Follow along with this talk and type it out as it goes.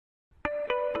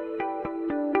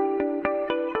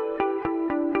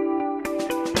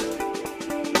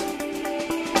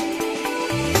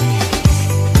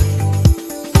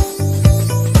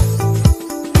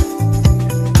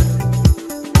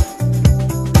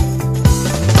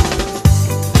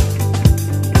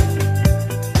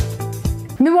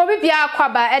bia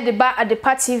kwaba edeba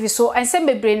adepa TV so ense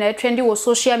bebre na trendy wo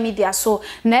social media so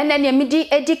na ne medi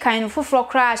edi kan foforo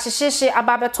kra hyehye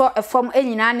ababeto efom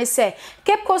enyina ne se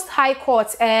Cape Coast High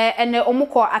Court ene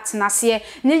omukọ atenase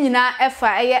ne nyina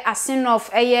efa eye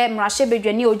asinof eye mrahye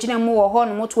bedwani ogina mu wo ho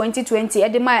no 2020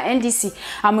 edema NDC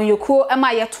amoyokuo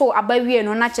ema yeto abawie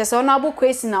no na chese ona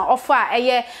abokwesi na ofa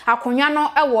eye akonwa no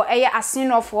ewo eye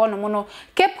asinof wo no no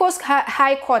Cape Coast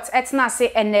High Court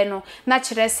etenase ene no na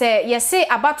kire se yese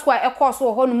abato a ekoso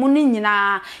wo ho no ni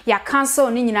nyina ya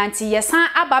cancel ni nyina nti yesan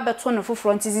ababeto no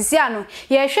foforo nti sisia no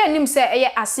ye hwe nim se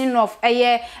eye asinof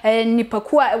eye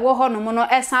nipaku a ewo ho no no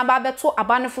esan ababeto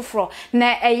abane foforo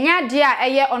na enya de a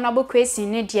eye onabo kwesi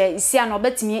ne de isia no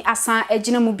betimi asan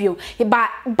agina mu bio ba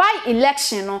by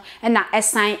election no na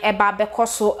esan eba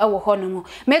bekoso ewo ho no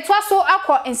metwa so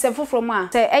akọ nsefoforo mu a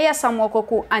se eye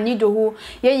samokoko anidohu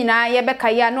ye nyina ye beka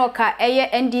ya no ka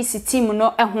eye NDC team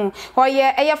no eho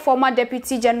hoye eye former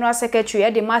deputy general secretary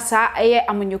ede masa eye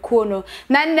amanyekuo no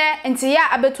na nne nti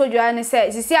ya abetodwa ne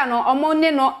se sisia no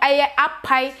omone no eye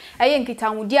apai eye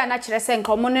nkitanwudi a na kire se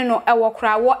nka omone no ewo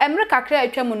kra wo America kra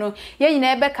atwam no ye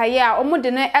nyina ebeka ye a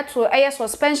omode ne eto eye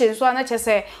suspension so na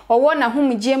chese owo na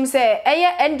humgiem se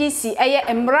eye NDC eye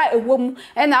emra ewom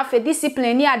na afa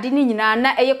discipline ni ade ni nyina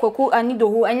na eye kwaku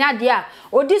anidohu anya de a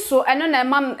odi so eno na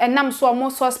enam so omo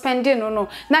suspending no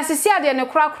na sisia de ne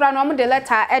kra no omode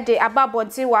letter ede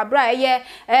ababonti wa bra eye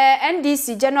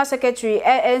NDC general secretary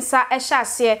ensa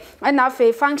ehase na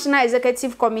afa functional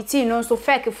executive committee no so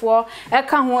fake for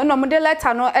eka ho no omode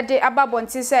letter no ede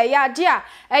ababonti se ya de a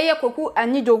eye kwaku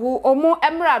anidohu omo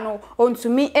emra no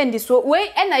ontumi endi so we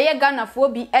na ye Ghana fo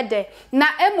bi ede na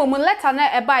emom letter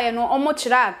na ebaye no omo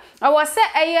kira awo se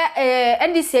eye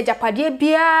NDC ajapade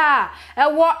bia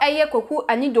ewo eye kwaku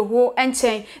anidohu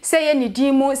enchen se ye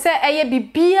nidimu se eye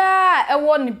bibia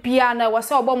ewo ne bia na wo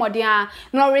se obomode a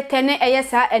no return eye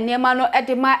sa enema no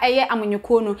edema eye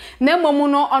amanyekuo no na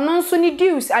emom no ono nso ni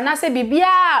dues anase bibia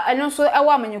eno nso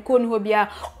ewo amanyekuo no ho bia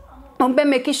ombe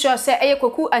make sure say eye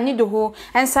kwaku anidoho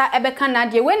ensa ebeka na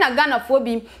de we na Ghana fo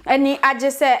bi ani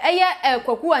age say eye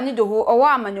kwaku anidoho owo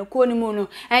amanyekuo ni mu no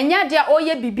enya de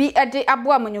oye bibi ede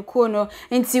abo amanyekuo no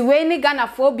nti we ni Ghana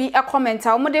fo bi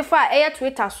commenta omde fa eye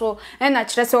Twitter so na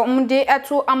kire say omde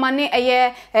eto amane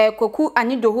eye kwaku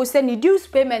anidoho say ni dues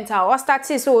payment o start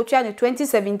so otua ne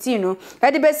 2017 no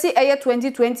ede be si eye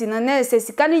 2020 no na say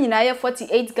sika ni nyina eye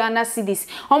 48 Ghana cedis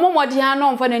omomode ha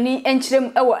no mfa nani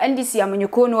enchirem ewo NDC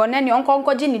amanyekuo no na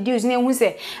onkonkoji ni dues ne hu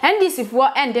se NDC fo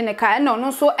ende ne ka no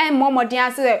no so en momodin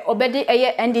ase obede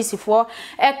eye NDC fo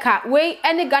eka we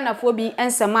ene Ghana fo bi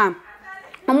ensema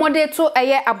omode to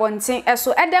eye abontin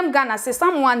eso edem Ghana say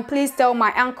someone please tell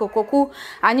my uncle Koku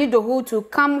Anidohu to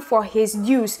come for his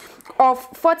dues of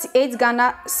 48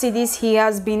 Ghana cedis. He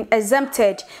has been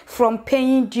exempted from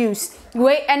paying dues.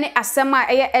 We any asema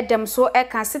eye edem so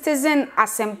eka citizen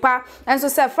asempa and so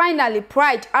say finally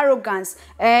pride, arrogance,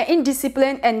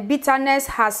 indiscipline and bitterness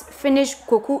has finished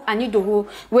Koku Anidohu.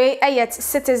 We eye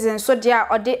citizen so dia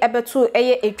ode ebetu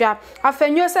eye edwa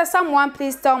afenyo say someone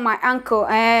please tell my uncle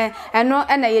eno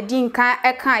na yedin kan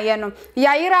eka ye no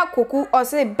Yaira Koku or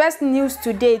say best news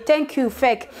today, thank you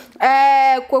fake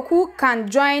Koku can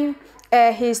join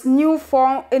his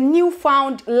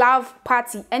newfound love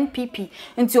party NPP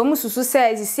nti omususu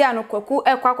says isia no Kwaku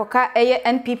ekwakoka eye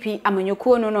NPP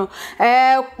amanyekuo no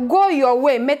go your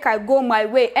way make I go my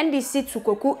way NDC to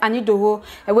Kwaku Anidoho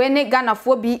we ne Ghana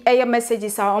fo bi eye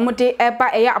messages a omode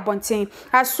eba eye abonten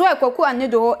aso Kwaku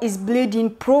Anidoho is bleeding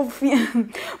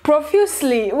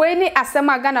profusely we ne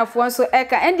asema Ghana fo so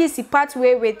eka NDC part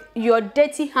way with your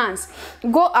dirty hands,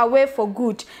 go away for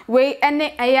good we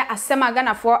ene eye asema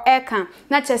Ghana fo eka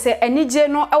na chese enije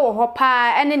no ewo ho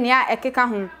pa ene nea ekeka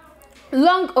ho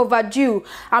long overdue.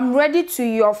 I'm ready to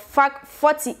your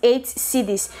 48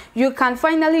 cedis. You can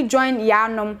finally join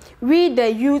Yanom. We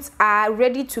the youth are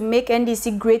ready to make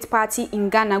NDC great party in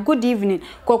Ghana. Good evening,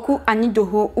 Kwaku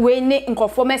Anidoho. We ne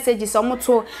nkofo messages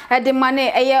omoto ede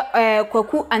mane eye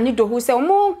Kwaku Anidoho say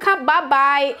omo ka bye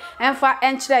bye enfa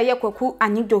enchire eye Kwaku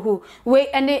Anidoho. We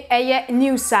ene eye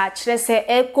news a kire say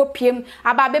ekopiem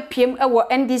ababe piem ewo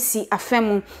NDC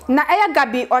afemu. Na eye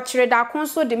Gabi ochire da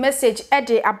konso the message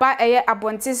ede aba eye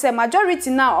abonti se majority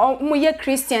na omuye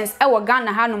Christians ewo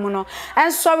Ghana hanom no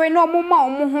en sorry no omuma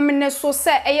omuhumne so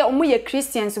se eye omuye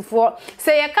Christians for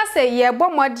se ye ka se ye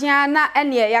bomodian na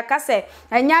ene ye ka se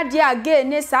enya de age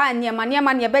ne sa aniema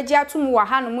ne beje atum wa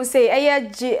hanom se eye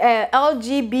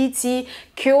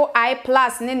LGBTQ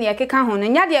QI+ ne ne keka ho no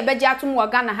nya de beje atom wo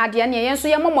Ghana ha de ne yenso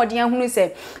ye momodien hunu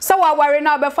se wa ware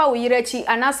na obefa wo yirachi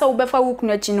anasa obefa wo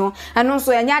kunachi no eno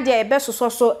nso nya de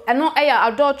ebesoso so eno eya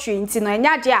adultery nti no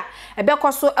nya de a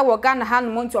ebekoso e wo Ghana ha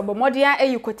no monti obomodien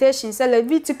eyi quotation se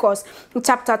Leviticus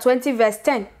chapter 20 verse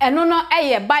 10 eno no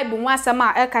eye Bible mu asem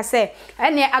a eka se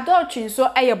ene adultery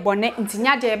nso eye bone nti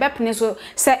nya de ebepene so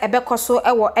se ebekoso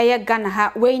e wo eye Ghana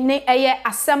ha we ne eye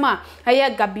asem a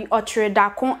eye gabi otwere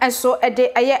dakon enso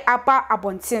ede eye aba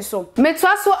abontin so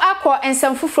metwa so akọ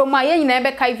ensem fufuro mu a ye nyina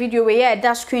ebe kai video we ye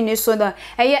da screen so da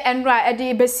eye enra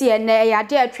ede besi ene ya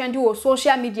de trend wo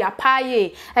social media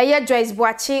paaye eye Joyce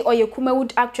Boachi oye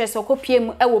Kumawood actress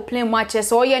okopiem e wo play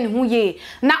matches oye ne hu ye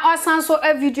na osan so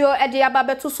a video ede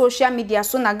ababeto social media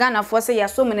so na Ghana for say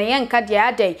yaso mu na ye nka de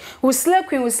aden wo slay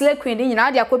queen de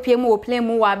nyina de akopiem wo play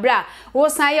mu wa bra wo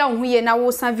san ye hu ye na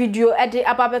wo san video ede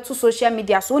ababeto social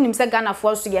media so nim se Ghana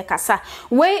for so ye kasa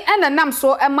we ena nam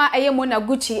so ema eye Mona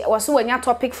Gucci waso wanya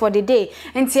topic for the day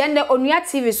nti ende onua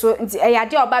TV so nti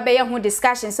eyade oba be ye ho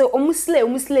discussion so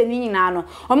omusle ni nyina no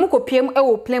omukopiem e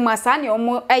wo play masa ne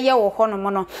omo eye wo ho no mo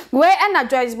no we ena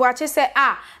Joyce Boachi se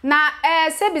na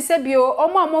sebi o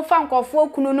omo fa nkofo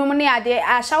okunu no ne ade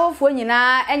ahawofo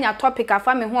nyina enya topic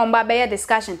afa me ho omba be ye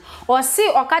discussion o si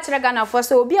o ka kire Ghana for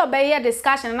so obi oba ye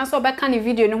discussion na so be ka ne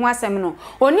video ne ho asem no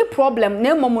oni problem na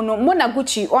emomo no Mona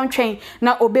Gucci ontwen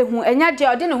na obehu enya de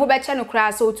ode ne ho be che no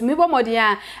kra so otumi bomodi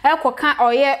a ekoka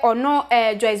oye ono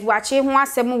Joyce Boachi ho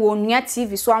asem wo nua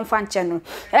TV so amfa nche no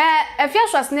Afia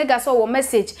Schwarzenegger so wo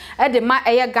message de ma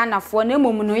eye Ghana for na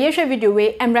emomo no ye hwe video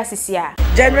we emra sisia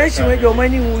generation we your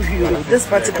money will this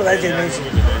particular generation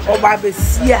oba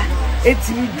besia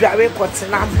etimi dwawe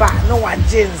kotena ba no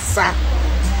wajensa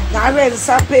na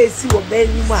rensa pesi wo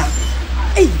benima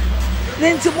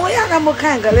nenti moya na mo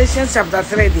kan Galatians chapter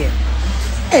 3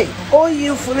 there all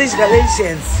you foolish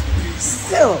Galatians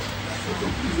still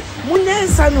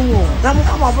munensa no na mo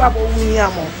kama baba wunya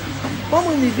mo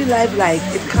mama live life like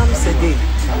it comes a day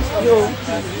yo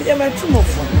ya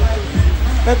metumofo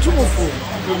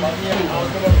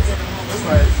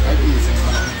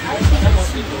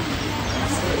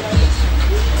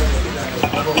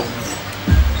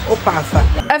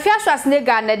Afia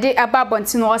Schwarzenegger na de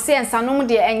ababontin o se ensanom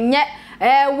de enye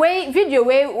we video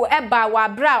we eba wa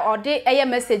bra or de eye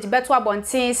message beto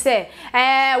abontin se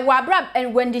wa bra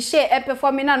and when the share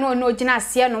performing na no gina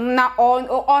ase no na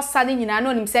o sane nyina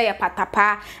no nim se ye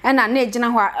patapa na na gina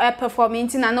ho performing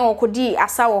na na okodi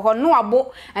asa wo ho no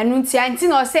abo anu nti anti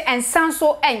na o se ensan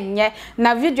so enye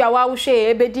na video wa wo hwe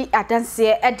ebedi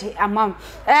adanse e de amam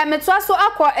meto aso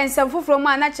akọ ensem fufuro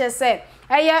mu na che se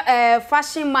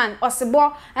fashion man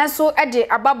osebo enso ede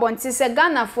ababonti se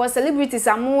Ghana for celebrities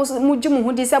amujimu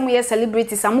hudi se mu ye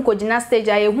celebrities amukogina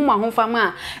stage aye huma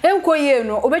homfama enkoye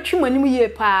no obetwim anim ye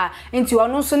pa nti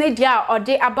ono so ne dia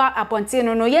ode aba abonti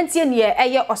no yentie ne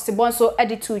eye osebo so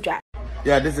ede tudwa.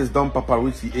 Yeah, this is Don Papa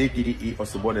Richie aka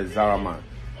Osebo the Zara man.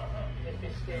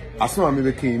 Aso am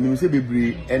be kin nim se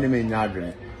bebri enemy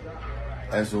nyadwene.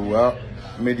 And so well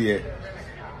media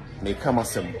me kama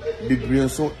sem bibiri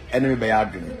nso enemy be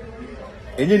yadwene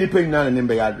enye ni pe nyina ne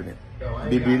be yadwene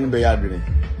bibiri ni be yadwene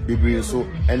bibiri nso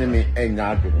enemy enya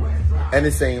adwene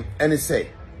any say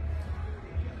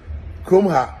krom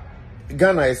ha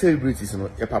Ghana e celebrities no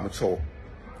ye pam cho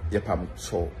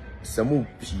samu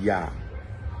pia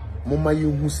mo mayi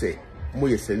hu se mo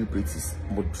ye celebrities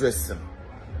mo dressing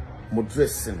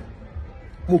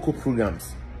mo ko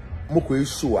programs mo ko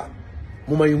show a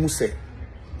mo mayi hu se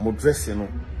mo dressing no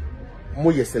mo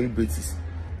ye celebrities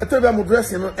etebe mo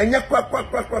dressing no enya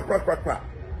kwa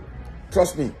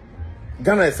trust me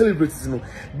Ghana celebrities no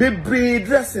be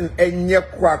dressing enya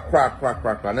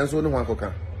kwa na so no wan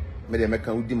koka me de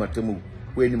meka udi matemu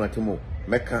we ni matemu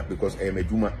meka because I am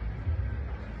aduma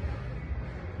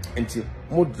enti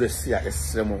mo dress ya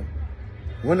esremo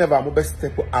whenever mo be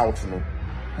step out no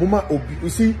mama obi you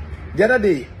see the other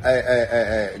day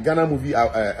Ghana movie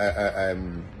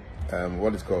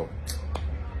what is called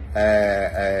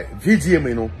VGM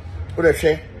you know o de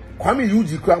hwe Kwame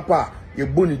UG Krampa ye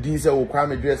boni din say o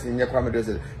Kwame dressing ye Kwame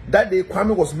dressing that day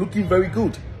Kwame was looking very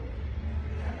good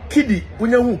kidi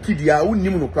wonya hu kidi a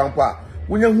wonnim no Krampa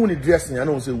wonya hu ni dressing ya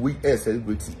no say we are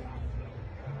celebrity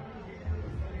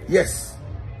yes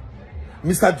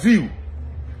Mr. Drew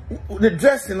the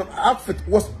dressing outfit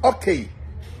was okay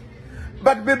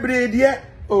but bebre dia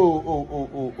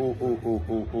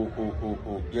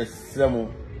yes Samo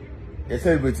yes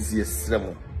celebrities yes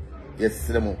Samo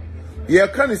you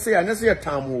can't say I say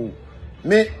time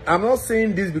me I'm not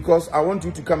saying this because I want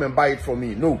you to come and buy it from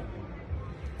me no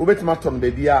obetmaton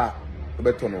baby a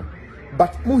obetono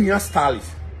but mu hia stylish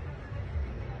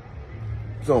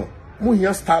So mu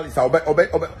here stylist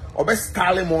obe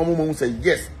style mo say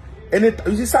yes. And it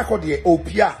you see sako de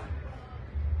opia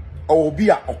or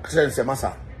obia okrense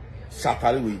masa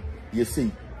shatale we you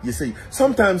see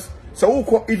sometimes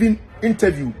so even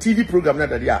interview TV program na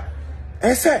that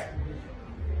I say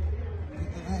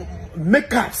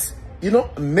makeups, you know,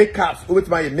 makeups with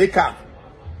my makeup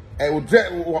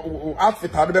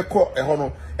outfit how they call a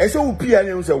honor and so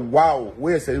and say wow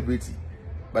we're a celebrity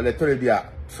but the Toribia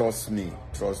trust me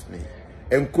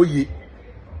and koye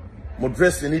mo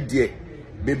dress any day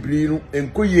bebrinu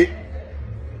and koye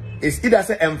is either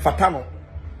say emfatano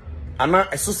ana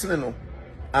a susino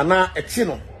ana a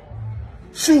chino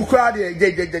shoe crowd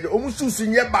almost shoes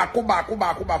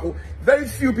bako very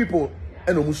few people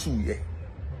and almost shoe ye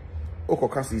oko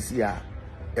kasi sia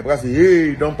e bra say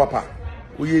hey don papa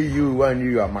you one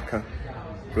you are maka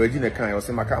Regina kan o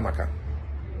say maka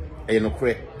e no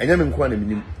kre enya me nko na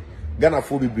minim Ghana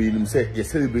fo bebre nim say ye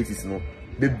celebrities no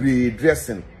bebre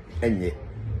dressing enye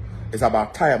it's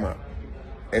about time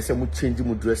e say mu change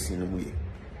mu dressing no mu ye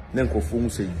na nkofo mu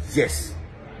say yes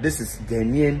this is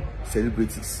Ghanaian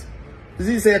celebrities. This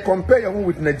is a compare your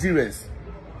with Nigerians,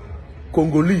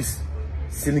 Congolese,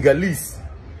 Senegalese,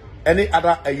 any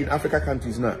other in Africa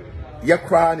countries now. Your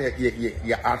crown,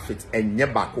 your outfit, and your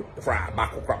bako.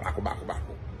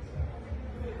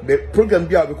 The program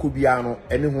be able to be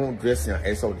anyone dressing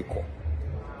as all the call.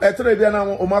 I told you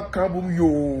now, Oma Kabum,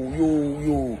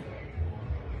 yo.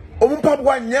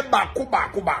 Omumpabwa nye bako.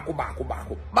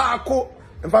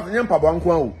 In fact, Yampabwa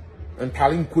Nkwa and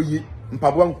Talin Koye,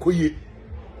 Mpabwa Nkoye.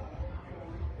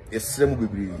 Esremu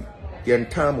bebre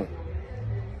yentamo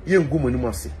yengumo ni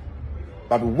mase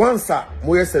but once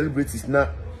moye celebrities na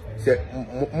se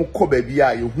mo ko ba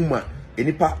bia ye huma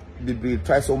enipa bebre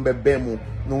try so mbebe mu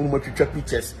no mo twetwa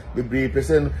pictures bebre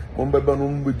person mo mbebe no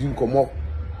mo di nkomo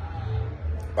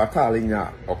batale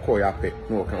nya okoya pe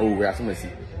no kan o we asemasi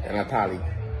na tale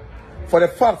for the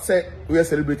fact say we are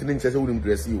celebrating in chese we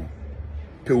dress you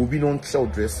pe obi no show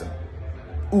dressing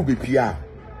ubi pia.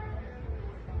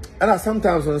 And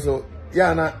sometimes also,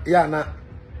 yana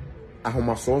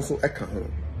ahomaso so eka ho.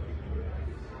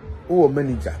 O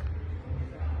manager,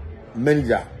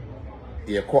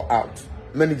 ye call out.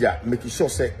 Manager make sure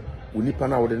say we nipa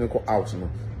na we dey call out no.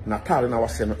 Na tare na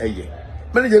wase no eye.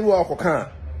 Manager wo akoka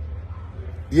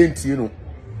yentie no.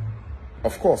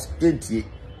 Of course, yentie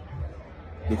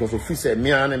because of say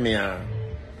me and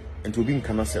to be in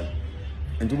kanasem.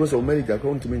 And to go so manager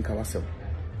go to me in kanasem.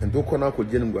 And don't call out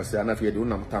Jenny was an Afia, don't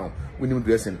nam town. We need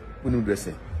dressing.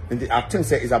 And the attempt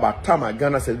say is about time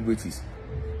Ghana celebrities.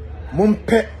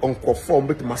 Mumpe on conform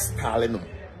with mastalino.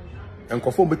 And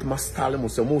conform with mastalino,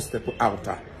 so most step out.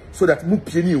 So that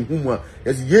Mupieni Huma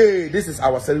is yay, this is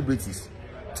our celebrities.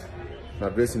 Now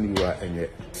dressing you are and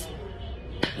yet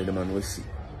the man will see.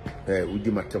 We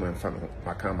do my time and fan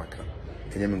maka.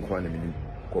 And Yamin Kwan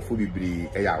Kofubi be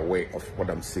a way of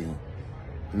what I'm saying.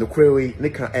 No query,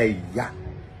 Nika a ya.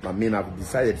 I mean, I've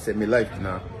decided to say my life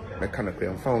now. I can't pray.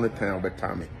 I'm found the time of the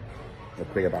time. I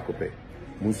pray about to pay.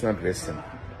 Musa dressing.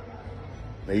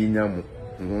 I know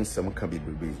some can be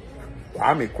baby.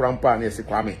 Kwame Crampa and yes,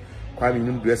 Kwame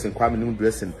new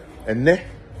dressing. And ne,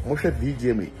 Moshe VJ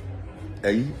me.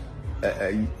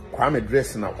 Kwame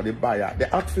dressing out for the buyer.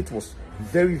 The outfit was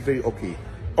very, very okay.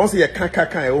 Also, you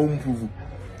can't improve.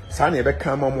 Sunny ever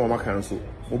come on more cancel.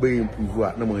 Obey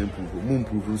improve, no more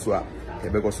improve, so I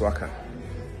go so I can.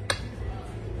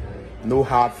 No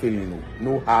hard feeling.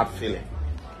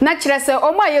 Na kire se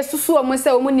omo ayesusu omo se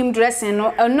omo nim dressing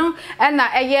no eno na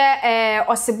eye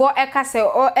osebo eka se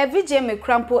evije me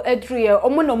crampo adruye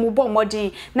omo no mu bo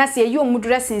modern na se ye omo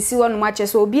dressing si wonu ma che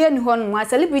so obi ani ho no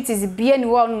celebrities bi ani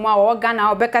ho no ma o Ghana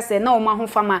obeka se na omo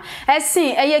ahofama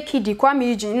esin eye kidi kwame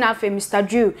yijin na afa Mr.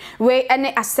 Drew we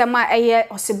ene asema eye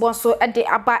osebo so ede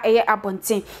aba eye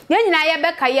abontin ye nyina ye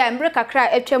beka ye embre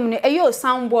kakra atwam no eye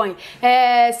sound boy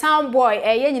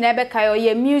ye nyina beka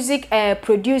ye music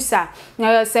producer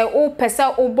se o pesa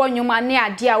o bonyuma ne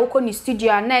ade a wo ni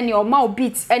studio na ne o ma o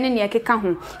beat ene ne ekeka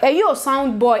ho eyo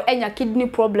sound boy enya kidney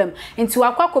problem nti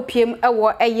wakwakopiem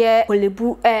ewo eye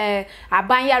Olebu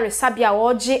aban yare sabia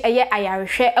oje eye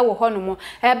ayarehwe ewo hono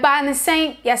ba ne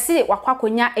sen yase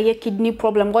wakwakonya eye kidney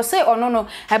problem go say ono no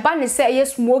ba ne say eye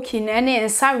smoking ene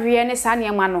nsawe ne sa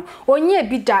ne ma no onye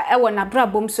bida ewo na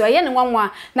brabom so eye ne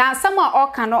nwanwa na asama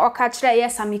oka no oka kire eye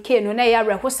samike no na eye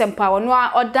rehosempa ono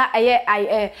oda eye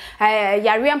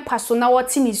yare yare mpaso na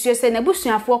woti nisuo se na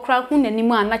busuafo kra hu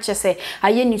nanim a na kyese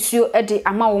aye nisuo de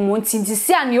ama wo montinti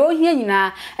si ane ohia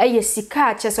nyina eye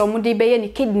sika kyese omude beye ne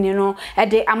kidney no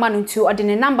de ama no ntu ode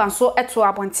ne number so eto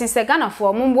abonten se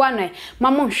Ghanafo momboa no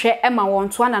mamo hwe ema won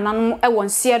to ananam won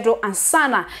siedo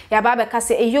ansana ya ba be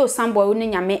kase eyo samboy wo ne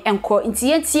nyame enko nti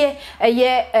yentie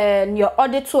eye ne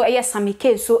ode to eye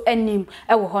samike so anim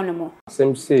wo honomo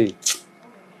asem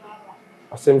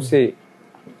say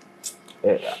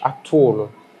at all.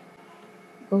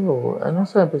 Oh, I know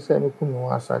some person who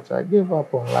know as such. I gave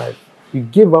up on life. You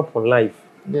gave up on life?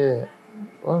 Yeah.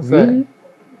 Once really?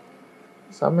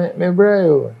 So me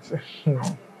bro.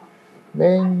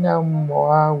 Me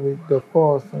more with the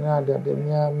course now that the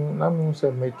me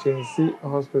say me change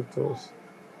hospitals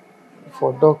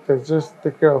for doctors just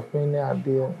take care of me now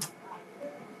there.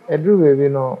 I do baby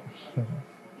no.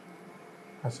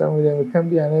 I said we can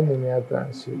be an enemy at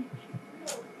times.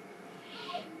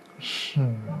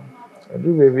 I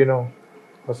do baby no.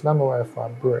 Because now my wife for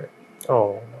bread.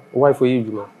 Oh, why for you,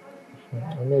 Juma?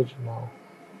 I need you now.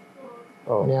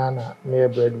 Oh, me a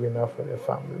breadwinner for the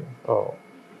family. Oh,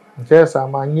 yes,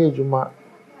 I'm a new Juma.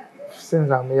 Since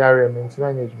I'm here, I'm into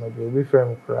my Juma. Be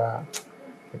friend cry.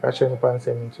 I catch any pants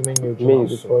and into my Juma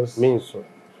because Menso,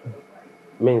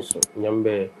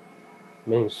 Nyambe,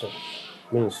 Menso.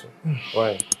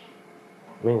 Why?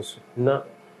 Menso. Na,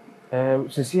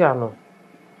 sisi ano.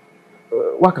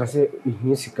 What can say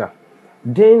in sika?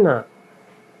 Den na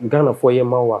Ghana for ye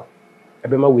mawa.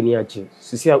 Ebema weni achi.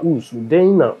 Sisi a usu.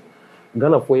 Den na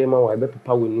Ghana for ye mawa. Ebe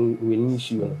papa weni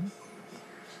ishi yo.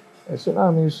 So now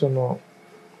I'm so no.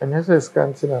 And yes, it's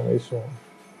canteen I'm so.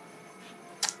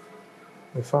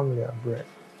 The family are bread.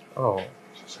 Oh,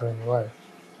 sorry, my wife.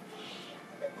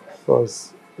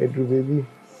 Because it do baby.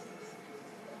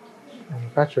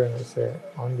 And catcher and say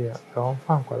on the ground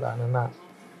farm called Anana.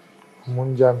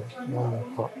 Munjami, no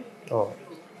more. Oh,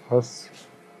 Because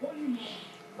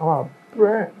our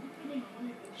bread.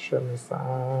 Show me some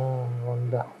on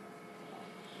that.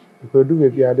 Because do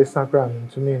baby are the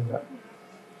sacrament to me in that.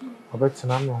 I bet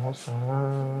I'm not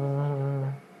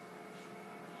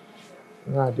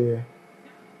not there.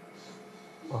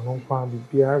 I don't want to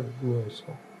be a good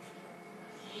so.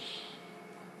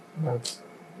 But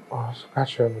so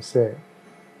catch me say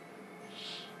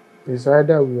it's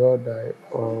either we all die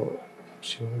or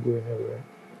she won't go anywhere.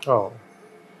 Oh,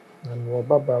 and we're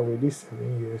baba with this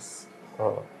 7 years.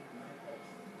 Oh,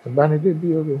 the banner they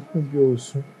be over who be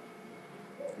also.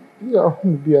 Yeah,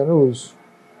 who be an old.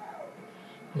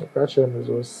 The catcher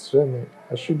was swimming.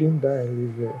 I shouldn't die and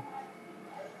live there.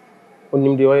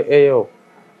 onim de ayo.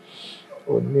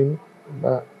 Onim,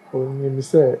 but onim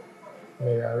say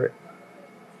me yare.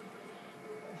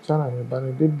 Chana me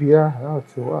banner they be out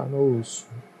to one old.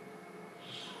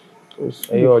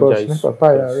 Because ne papa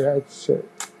yare I said.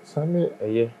 Sami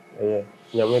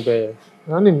Nyame be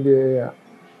nanim de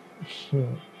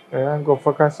I go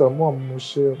focus on more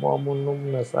mushe, more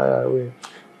num na sayare.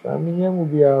 Sami nyemu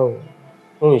bia o.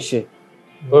 Onhye.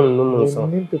 No so.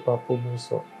 Nim papa mu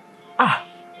so. Ah.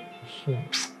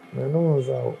 No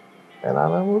so. And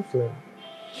I'm a Muslim.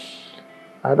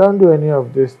 I don't do any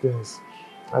of these things.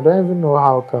 I don't even know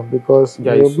how come because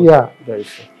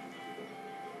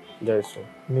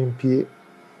Nimpi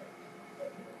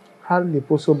hardly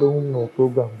possible no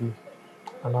program be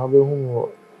and I'll be home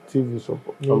TV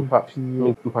support.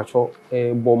 Mpacho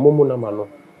bo momo na ma no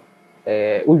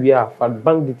we are for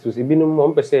bank details e binum mo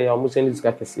mpese ya mo send this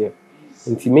ka kese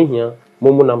nti mehia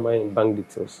momo na ma bank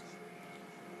details.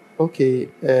 Okay,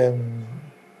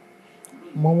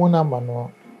 momo na ma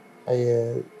no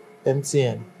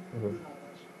MTN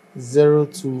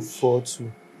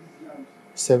 0242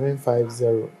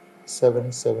 750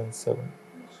 777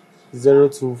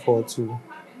 0242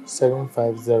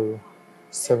 750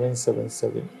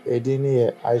 777.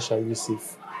 Edini Aisha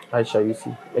Yusuf.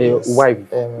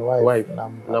 Wife. Wife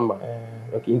number.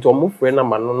 Okay, into mo friend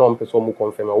number no person mo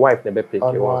confirm wife na be pick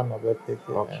one.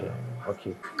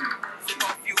 Okay.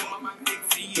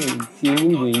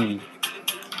 See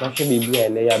na she be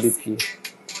na ya be pi.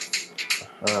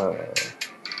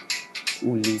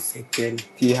 Uli second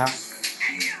tia.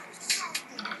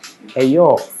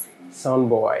 Eyo sound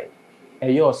boy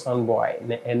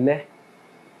na ene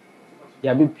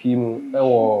ya be pi mu e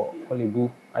wo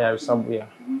Olibu ayaresaboya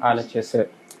ana chese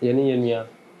ye ne yenua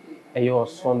eyo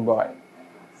sound boy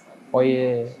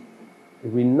oye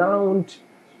renowned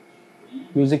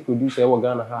music producer we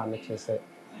Ghana ha ana chese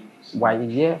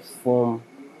why from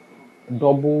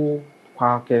double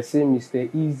kwa kese Mr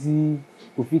Easy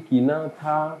Kofiki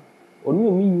Nata oni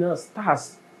omi na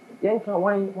stars yenka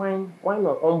why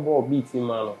not on board beat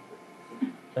man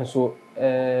And so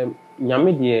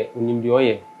nyame de onim de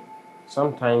oye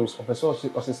sometimes officer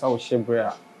osisa o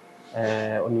shebre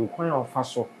onim kwan ofa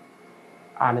so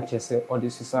a na chese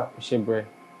odisisa o shebre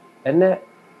ene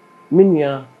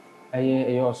menua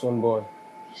eye son boy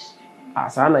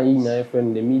as ana yi na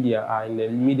friend the media in the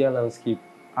media landscape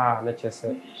na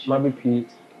chese mabepi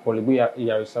Polibu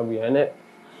Yarisabu ene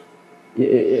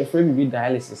e free be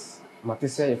dialysis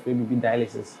matise e free be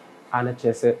dialysis na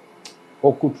chese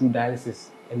or go through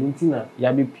dialysis and intina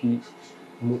yabepi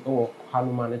mu o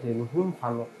hanuma na te no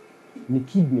humfa no ni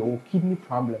kidney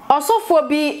problem also for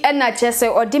be na chese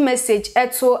or the message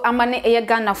eto amane eye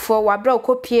Ghana for wa bra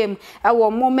okopiem e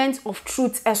moment of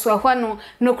truth eso ho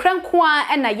no kranko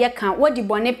a na ye kan wodi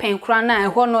bone pen kran na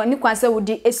ho no ni kwanse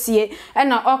wodi esie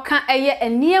na oka eye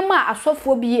eniema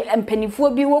asofo bi empanifo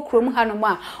bi wo krom hanom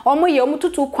a omo ye omo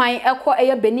tutu kwan ekọ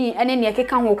eye beni ene ne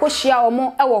ekeka ho kohia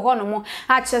omo e wo ho no mo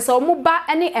a chese omo ba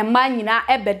ene ema nyina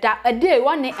ebeda ade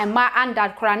wone ema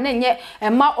andad kran na nye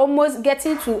ema almost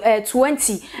getting to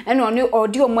 20 and on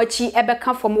audio machi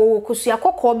ebeka from wo kosua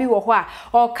kokko bi wo ho a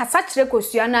o kasa kire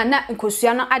kosua na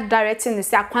kosua no directing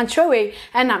this akwantreway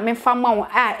na memfa ma wo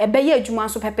a ebeye adwuma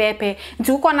so pepepe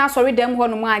nti ukọ na sorry dem ho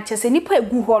no ma chese nipa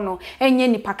egu ho no enye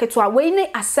nipa keto a we ni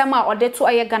asem a ode to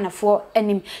aye Ghanafo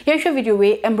anim yenhwe video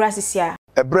we embrasisia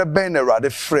ebre ben na rade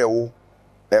frɛ wo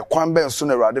kwan ben so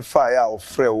na rade fa ya o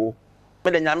frɛ wo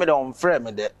me de nyame de on frɛ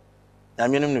me de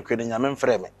nyame nim ne kwede nyame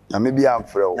mfrɛ me nyame bia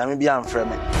mfrɛ wo nyame bia mfrɛ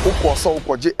me ukọ so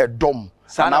ukọje edom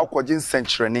na ukọje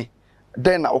nsenkyerene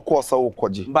den na ukọ so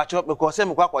ukọje bacho because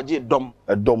me kwa kwaje edom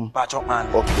bacho man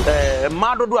okay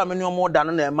ma dodo ameni omo da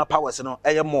no na ma powers no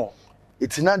eye mo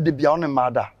itina de bia on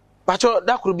mada bacho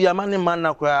da kuru bia man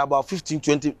na kwa about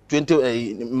 15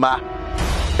 20 ma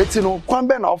etino kwan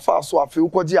be na ofa so afi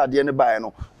ukọje ade ne bae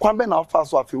no kwan be na ofa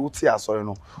so afi uti asori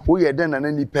no wo ye den na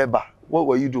ni peba what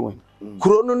were you doing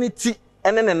krono ni ti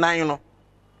ene ne nan no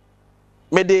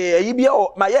me de ayi bia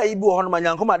o ma ya ayi bi o hono ma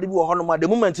nyankoma de bi o hono ma the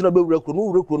moment no be wura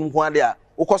krono nko ade a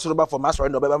ukosoro ba for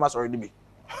masori no be ba masori de bi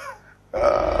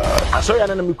asori ya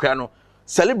na me kwa no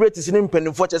celebrities ni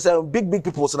mpanimfo chese big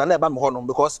people so na ba me hono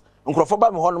because nkrofo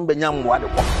ba me hono be nyammo ade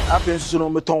ko afen susu no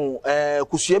meton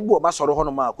kusua bi o masori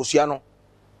hono ma kusua no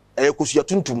kusua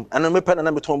tuntum ana me pena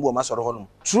na meton bi o masori hono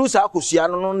true sa kusua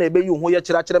no na ebe yi ho ye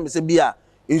kira me se bia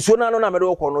insuo na no na me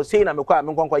de ko no sei na me kwa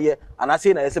me nkwankwaye ana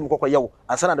sei na yese me kwakwaye wo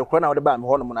ansa na de kro na wo de ba me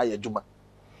ho no na ya djuma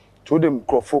to dem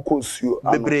krofo konsuo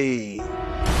bebre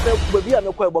be bia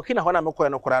me kwa Burkina ho na me kwa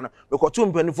no kra no me ko tu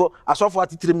mpanifo asofo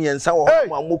atitire mi ensa wo ho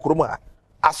ma mo krom ha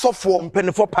asofo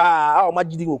mpanifo pa a o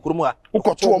magidi wo krom ha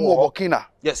ukoto mo Burkina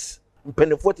yes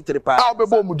mpanifo titire pa a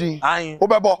obebo mudin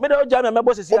obebo me de o ja me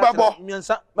mebo sesi mi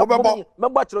ensa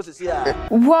mebo atiro sesi a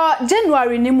wo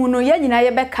January ni mu no ye nyina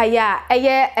ye beka ya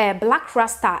eye Black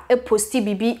Rasta posti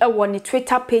bibi e wo ni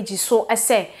Twitter page so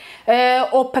ese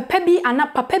o papa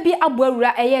bi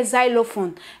aboawura eye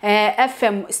xylophone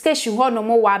FM station ho no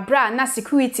mo wa bra na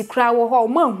security kra wo ho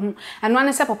mahu eno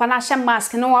ane se papa na hye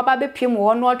mask no wa ba bepiem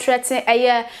wo no threaten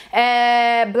eye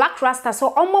Black Rasta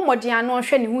so omomodi anu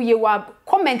hwe ni hu ye wa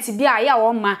comment bi a ya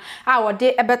wo ma a wo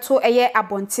de ebeto eye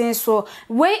abonten so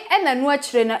we enanu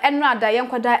akire no enu ada ye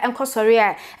nkoda enkosori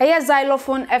a eye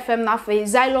xylophone FM na fe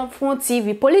xylophone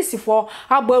TV police for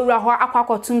aboawura ho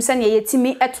akwakotum se ne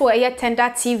yetimi eto eye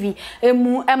tender TV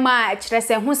emu ema akire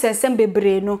se hu sensem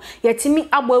bebre no yetimi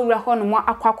aboawura ho no mo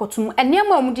akwakotum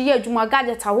enema omudi ye adwuma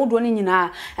gadget ahodo no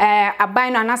nyina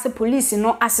aban no anase police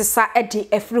no asesa edi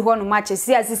efri ho no ma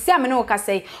chesi asisi amene wo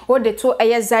kasai wo de to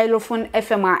eye xylophone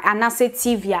FM anase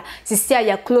TV a sisi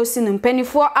ya closing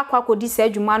mpanifo akwakodi se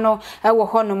adwuma no wo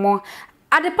ho no mo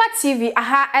Adepa TV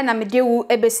aha na medewu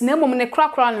ebesina mom ne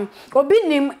krakra no obi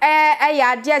nim ya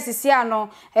ade asisi ano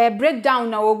breakdown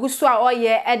na ogusu a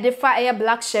oye edefa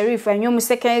Black Sheriff enwom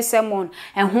second sermon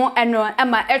ho eno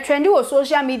ema trendi wo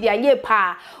social media ye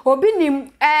pa obi nim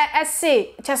ese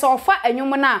chese ofa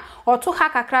enwom na oto ha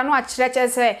kakra no a kire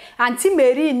chese anti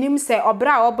Mary nim se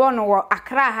obra obo no wo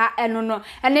akra ha eno no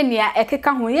ene ne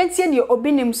ekeka ho yentie ne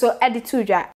obi nim so editu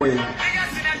dwa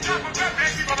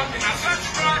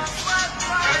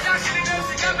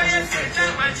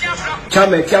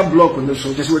Chame kia block no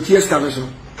so just what yes can so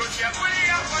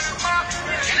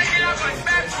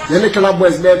then the club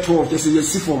boys there 12 just you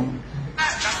see from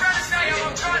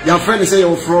your friend say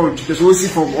your fraud just we see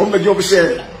from on the job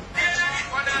share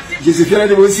just if you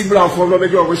are see brown from no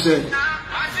make you share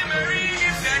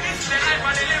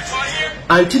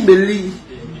anti beli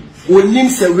onim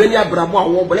se reni abrabo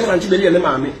awo bo anti beli ene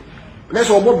maame na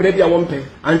so obo bre bia wo mpe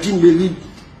anti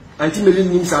beli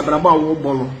nim se abrabo awo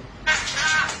bo no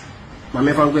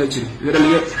Mame fan go chiri. You dey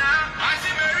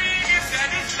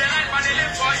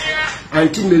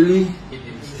antimeli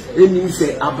enim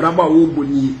se abraba wo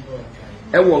boni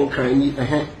e won kan ni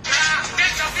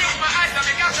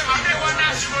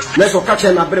let's go catch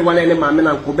na bere wala ne ma me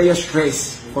na ko be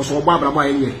stress for so oba abraba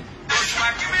yen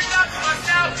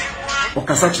o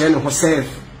kasa che ne ho self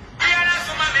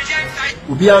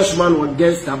obi ansman won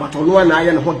gangster but ono na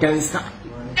aye ne ho gangster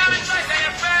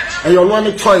and your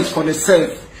one choice for the self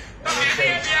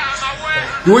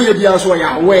do you be also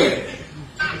ya aware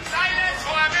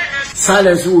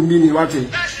silence will mean what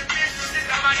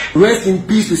rest in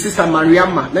peace to sister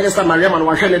Mariama sister Mariama no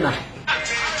wa hwene da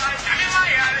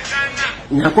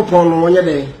nyakopon no onye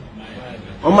de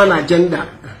o man agenda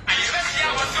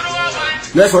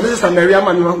let's so sister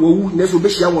Mariama no wo let's be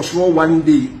share was one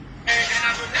day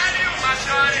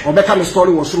obeka me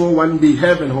story was one day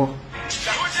heaven ho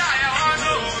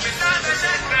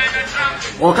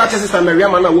o ka sister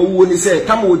Mariama na wo ni say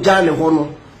tam o ja ne ho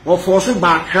no o force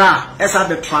ba kra esa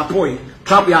be trap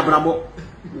ya brabo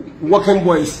working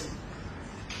boys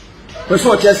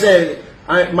so che say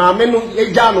ma me no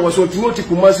e ja no so Timothy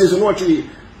kuma say so no che yi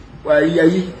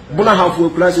buna half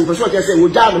of class so che say wo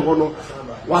ja ne ho no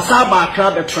wasa ba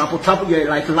kra be trap ya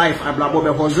like life abrabo be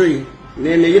hozui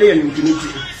ne yire ya ntimiti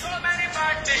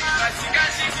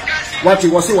what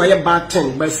was say why bad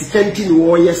thing but sikenti ni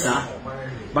wo yesa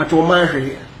but o man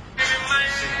hwe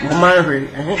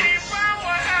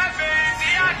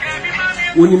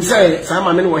unim say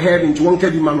sama men wo head into one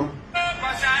kabi ma no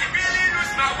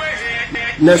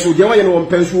na so de wo ye no won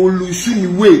pen so lusu ni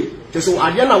we te so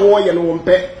ade na wo ye no won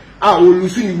pe a wo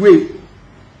lusu ni we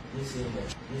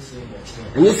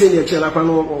enye se ni chela kwa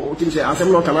no o tim say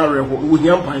asem no kana re ho wo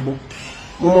hiam pai bo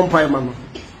mo pai ma no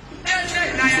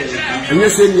enye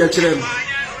se ni chele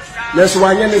na so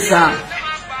anya ni sa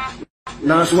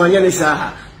na so anya ni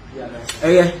sa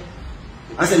eye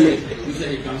aseme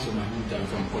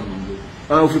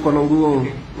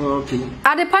okay.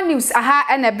 Adepa news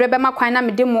aha na brebe makwan na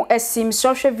medemo esim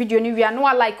social video ni wi no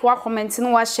like wa comment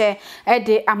no wa share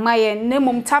de amaye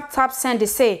nemum tap send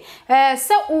say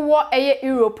se uwo eye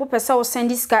Europe pese wo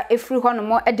send ska efri ho no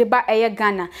mo de ba eye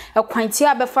Ghana kwanti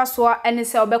abefa so ene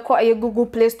se obekọ eye Google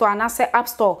Play Store na se App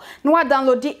Store no wa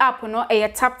download the app no eye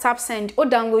tap send o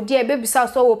download e bebisa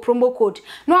so wo promo code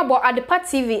no abo Adepa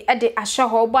TV de ahye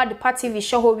ho bo Adepa TV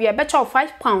show ho wi e be cha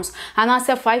 £5 and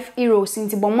say €5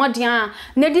 nti bomodian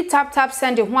na di tap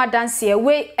send ho adanse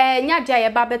we nya dia ye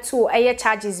ba beto eye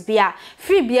charges bia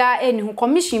free bia eni ho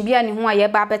commission bia ni ho aye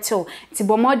ba beto nti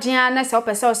bomodian na se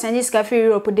opese o send ska free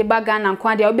Europe de ba Ghana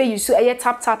kwa dia obe use eye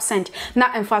tap send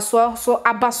na emfaso so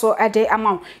abaso ede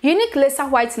amount unique laser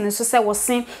white ne so se wo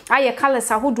sen aye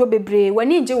colors ahodo bebre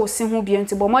wani je wo sen ho bia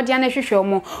nti bomodian na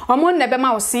hwehwe omo na be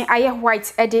ma wo sen aye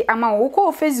white ede amount wo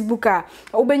ko Facebook a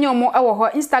obenye omo ewo ho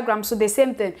Instagram so the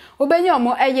same thing obenye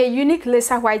omo eye unique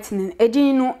laser whitening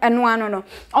edinu enu ano no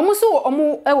omo so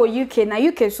omo ewo UK na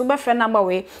UK so be friend number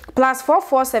we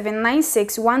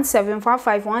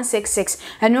 +44796175516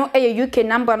 enu eye UK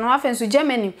number no afen so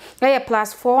Germany eye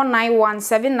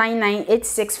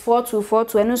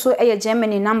 +491799864242 enu so eye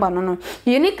Germany number no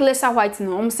unique laser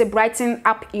whitening omo say brighten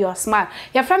up your smile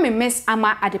ya from me Miss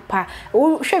Ama Adepa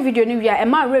wo hwe video ni wi a e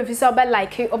ma review so be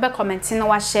like o be comment na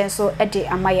wa share so e de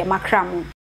amaye makramo